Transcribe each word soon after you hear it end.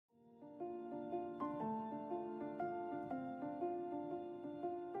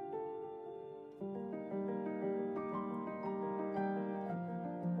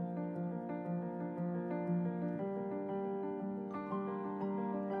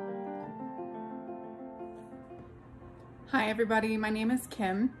Hi everybody, my name is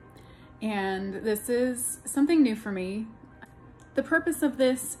Kim, and this is something new for me. The purpose of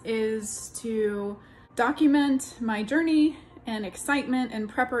this is to document my journey and excitement and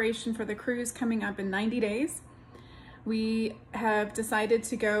preparation for the cruise coming up in 90 days. We have decided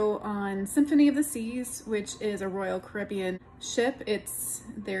to go on Symphony of the Seas, which is a Royal Caribbean ship. It's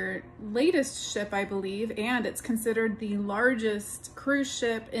their latest ship, I believe, and it's considered the largest cruise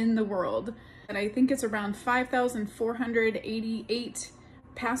ship in the world. And I think it's around 5,488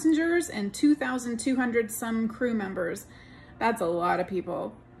 passengers and 2,200 some crew members. That's a lot of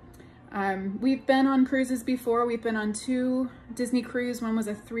people. We've been on cruises before. We've been on 2 Disney cruises. One was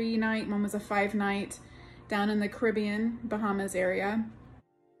a 3-night, one was a 5-night down in the Caribbean, Bahamas area.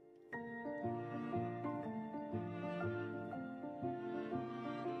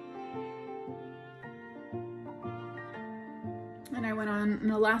 And I went on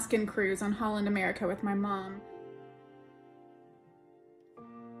an Alaskan cruise on Holland America with my mom.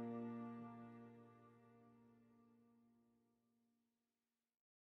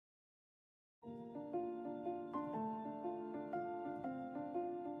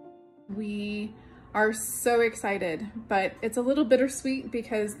 We are so excited, but it's a little bittersweet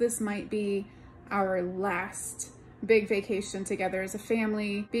because this might be our last big vacation together as a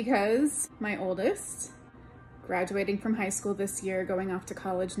family, because my oldest, graduating from high school this year, going off to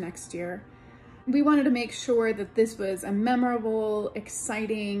college next year, we wanted to make sure that this was a memorable,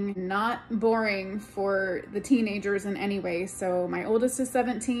 exciting, not boring for the teenagers in any way. So my oldest is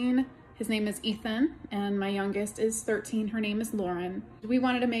 17. His name is Ethan, and my youngest is 13. Her name is Lauren. We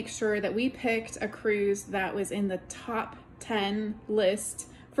wanted to make sure that we picked a cruise that was in the top 10 list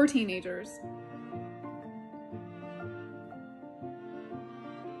for teenagers.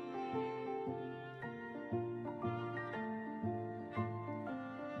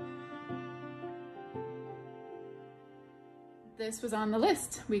 This was on the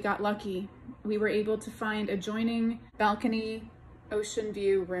list. We got lucky. We were able to find adjoining balcony ocean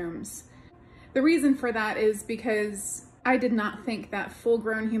view rooms. The reason for that is because I did not think that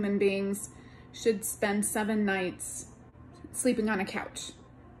full-grown human beings should spend 7 nights sleeping on a couch,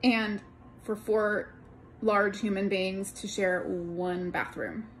 and for 4 large human beings to share 1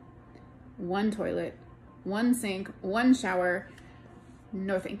 bathroom, 1 toilet, 1 sink, 1 shower.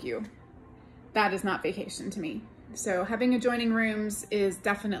 No thank you. That is not vacation to me. So having adjoining rooms is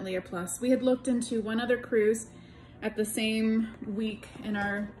definitely a plus. We had looked into one other cruise at the same week in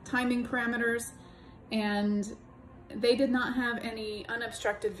our timing parameters, and they did not have any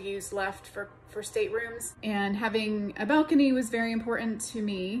unobstructed views left for staterooms. And having a balcony was very important to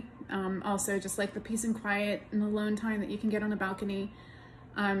me. Also, just like the peace and quiet and alone time that you can get on a balcony.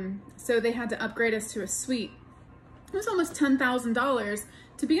 So they had to upgrade us to a suite. It was almost $10,000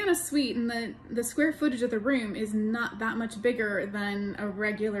 to be on a suite, and the square footage of the room is not that much bigger than a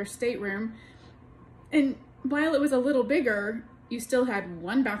regular stateroom. And while it was a little bigger, you still had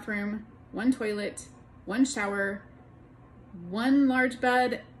 1 bathroom, 1 toilet, 1 shower, 1 large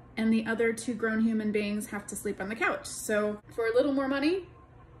bed, and the other 2 grown human beings have to sleep on the couch. So for a little more money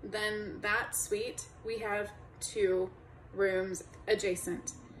than that suite, we have 2 rooms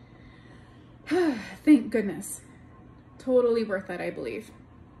adjacent. Thank goodness. Totally worth it, I believe.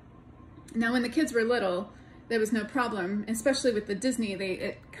 Now, when the kids were little, there was no problem, especially with the Disney,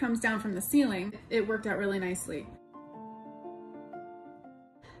 it comes down from the ceiling. It worked out really nicely.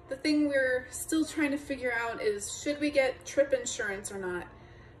 The thing we're still trying to figure out is, should we get trip insurance or not?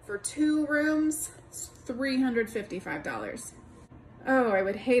 For 2 rooms, it's $355. Oh, I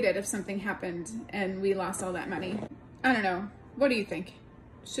would hate it if something happened and we lost all that money. I don't know. What do you think?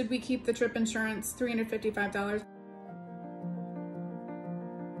 Should we keep the trip insurance, $355?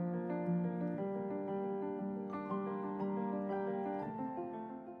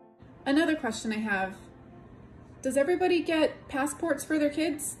 Another question I have, does everybody get passports for their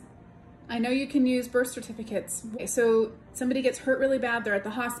kids? I know you can use birth certificates. So somebody gets hurt really bad, they're at the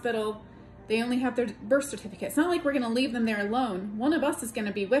hospital, they only have their birth certificate. It's not like we're gonna leave them there alone. One of us is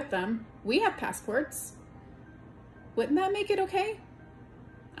gonna be with them. We have passports. Wouldn't that make it okay?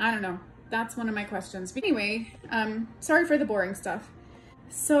 I don't know. That's one of my questions. But anyway, sorry for the boring stuff.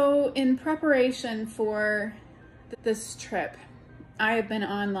 So in preparation for this trip, I have been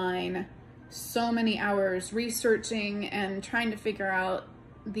online so many hours researching and trying to figure out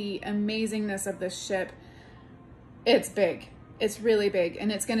the amazingness of this ship. It's big. It's really big,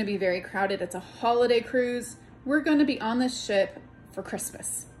 and it's going to be very crowded. It's a holiday cruise. We're going to be on this ship for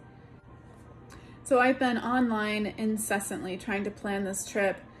Christmas. So I've been online incessantly trying to plan this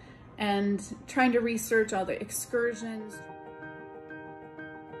trip and trying to research all the excursions.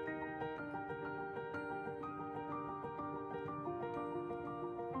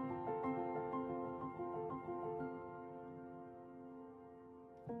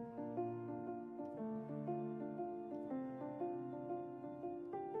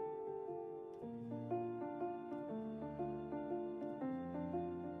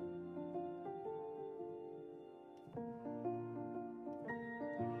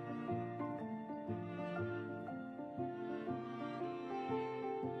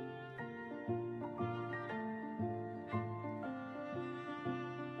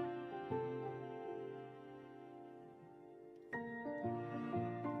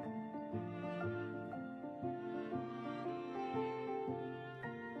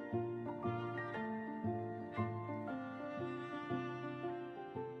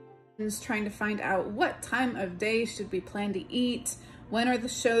 trying to find out what time of day should we plan to eat, when are the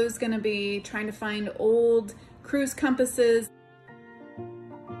shows gonna be, trying to find old cruise compasses.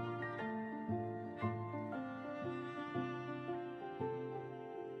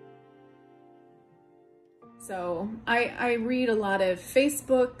 So I read a lot of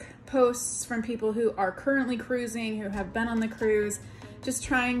Facebook posts from people who are currently cruising, who have been on the cruise, just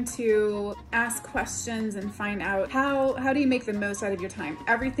trying to ask questions and find out how do you make the most out of your time.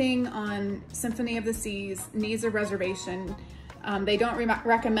 Everything on Symphony of the Seas needs a reservation. They don't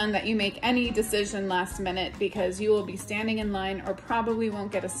recommend that you make any decision last minute because you will be standing in line or probably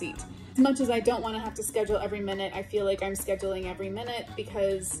won't get a seat. As much as I don't want to have to schedule every minute, I feel like I'm scheduling every minute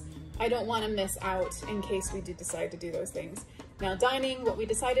because I don't want to miss out in case we do decide to do those things. Now dining, what we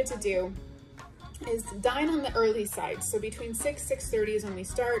decided to do is dine on the early side. So between 6:30 is when we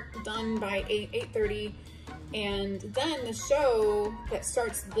start, done by 8:30. And then the show that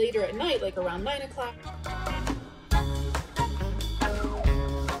starts later at night, like around 9 o'clock.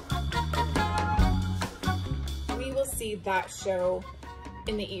 We will see that show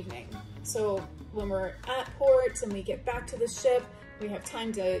in the evening. So when we're at port and we get back to the ship, we have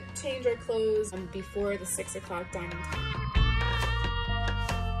time to change our clothes before the 6 o'clock dining time.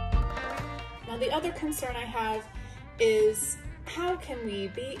 Now, the other concern I have is how can we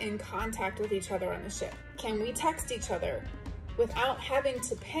be in contact with each other on the ship? Can we text each other without having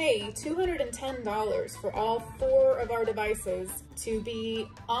to pay $210 for all 4 of our devices to be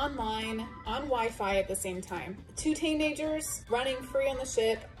online on Wi-Fi at the same time? 2 teenagers running free on the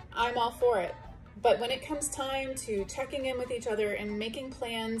ship, I'm all for it. But when it comes time to checking in with each other and making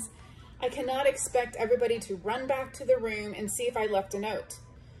plans, I cannot expect everybody to run back to the room and see if I left a note.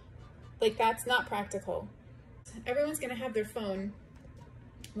 Like, that's not practical. Everyone's gonna have their phone.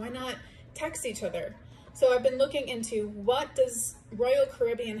 Why not text each other? So I've been looking into what does Royal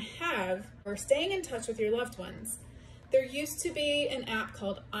Caribbean have for staying in touch with your loved ones. There used to be an app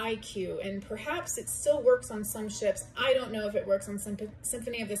called iQ, and perhaps it still works on some ships. I don't know if it works on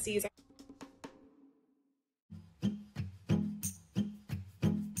Symphony of the Seas.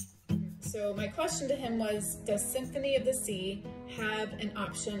 So my question to him was, does Symphony of the Sea have an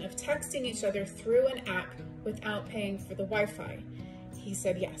option of texting each other through an app without paying for the Wi-Fi? He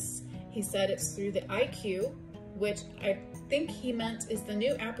said yes. He said it's through the iQ, which I think he meant is the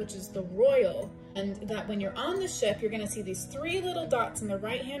new app, which is the Royal, and that when you're on the ship, you're gonna see these 3 little dots in the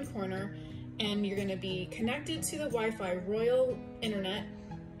right-hand corner, and you're gonna be connected to the Wi-Fi Royal internet,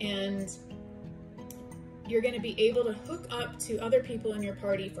 and you're gonna be able to hook up to other people in your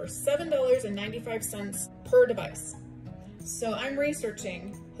party for $7.95 per device. So I'm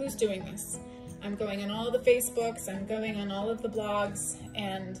researching who's doing this. I'm going on all the Facebooks, I'm going on all of the blogs,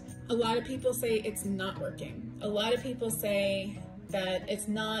 and a lot of people say it's not working. A lot of people say that it's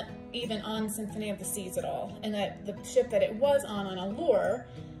not even on Symphony of the Seas at all, and that the ship that it was on Allure,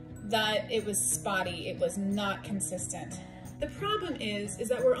 that it was spotty, it was not consistent. The problem is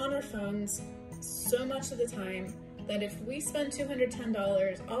that we're on our phones so much of the time that if we spend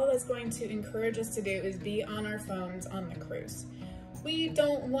 $210, all that's going to encourage us to do is be on our phones on the cruise. We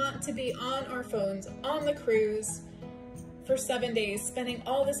don't want to be on our phones on the cruise for 7 days, spending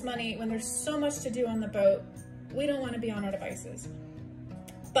all this money when there's so much to do on the boat. We don't want to be on our devices.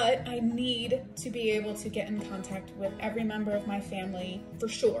 But I need to be able to get in contact with every member of my family for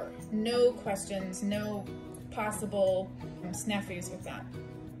sure. No questions, no possible snafus with that.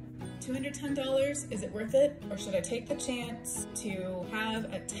 $210, is it worth it? Or should I take the chance to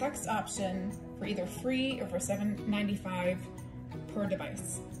have a text option for either free or for $7.95 per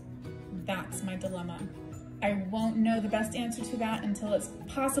device? That's my dilemma. I won't know the best answer to that until it's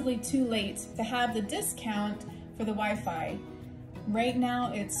possibly too late to have the discount for the Wi-Fi. Right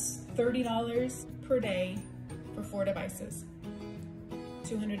now it's $30 per day for 4 devices.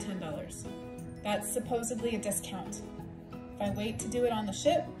 $210. That's supposedly a discount. If I wait to do it on the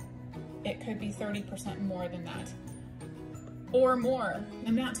ship, it could be 30% more than that, or more.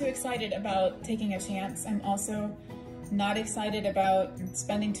 I'm not too excited about taking a chance. I'm also not excited about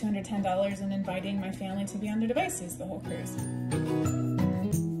spending $210 and inviting my family to be on their devices the whole cruise.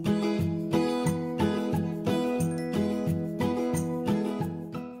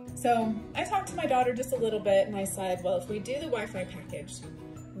 So I talked to my daughter just a little bit and I said, well, if we do the Wi-Fi package,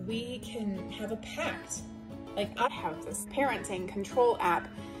 we can have a pact. Like, I have this parenting control app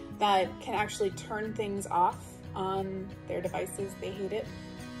that can actually turn things off on their devices. They hate it.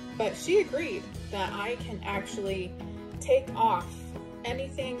 But she agreed that I can actually take off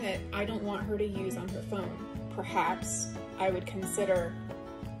anything that I don't want her to use on her phone. Perhaps I would consider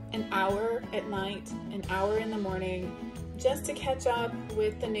an hour at night, an hour in the morning, just to catch up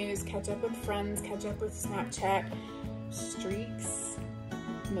with the news, catch up with friends, catch up with Snapchat streaks.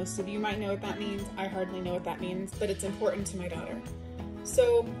 Most of you might know what that means. I hardly know what that means, but it's important to my daughter.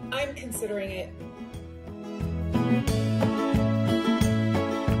 So I'm considering it.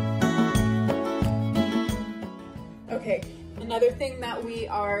 Okay, another thing that we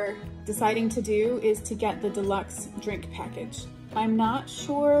are deciding to do is to get the deluxe drink package. I'm not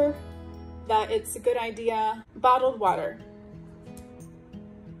sure that it's a good idea. Bottled water.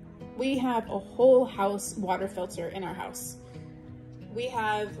 We have a whole house water filter in our house. We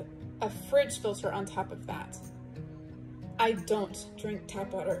have a fridge filter on top of that. I don't drink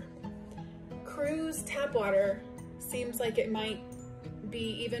tap water. Cruise tap water seems like it might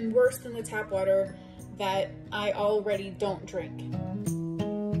be even worse than the tap water that I already don't drink.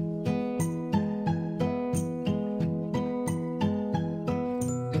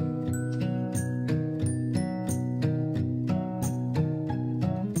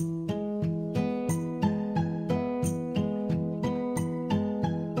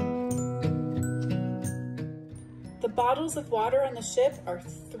 The bottles of water on the ship are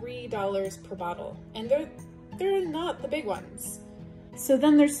 $3 per bottle, and they're not the big ones. So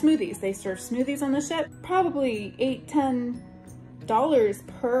then there's smoothies. They serve smoothies on the ship, probably $8–10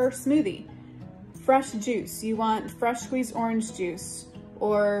 per smoothie. Fresh juice, you want fresh squeezed orange juice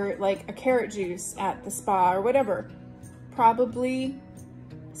or like a carrot juice at the spa or whatever, probably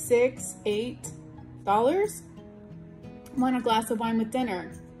 $6–8. Want a glass of wine with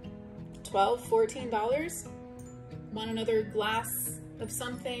dinner, $12–14. Want another glass of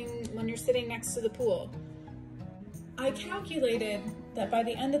something when you're sitting next to the pool. I calculated that by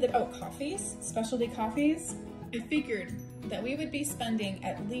the end of the, coffees, specialty coffees, I figured that we would be spending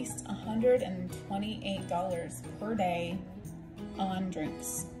at least $128 per day on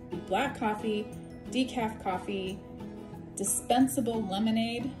drinks. Black coffee, decaf coffee, dispensable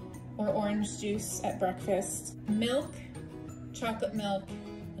lemonade or orange juice at breakfast, milk, chocolate milk,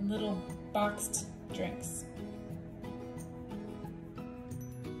 and little boxed drinks.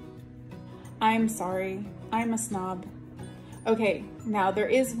 I'm sorry, I'm a snob. Okay, now there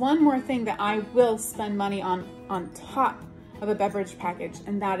is one more thing that I will spend money on top of a beverage package,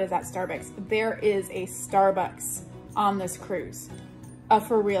 and that is at Starbucks. There is a Starbucks on this cruise, a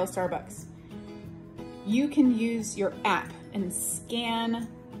for real Starbucks. You can use your app and scan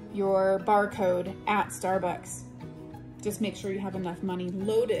your barcode at Starbucks. Just make sure you have enough money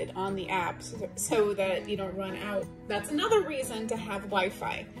loaded on the app so that you don't run out. That's another reason to have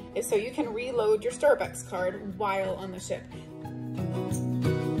Wi-Fi, is so you can reload your Starbucks card while on the ship.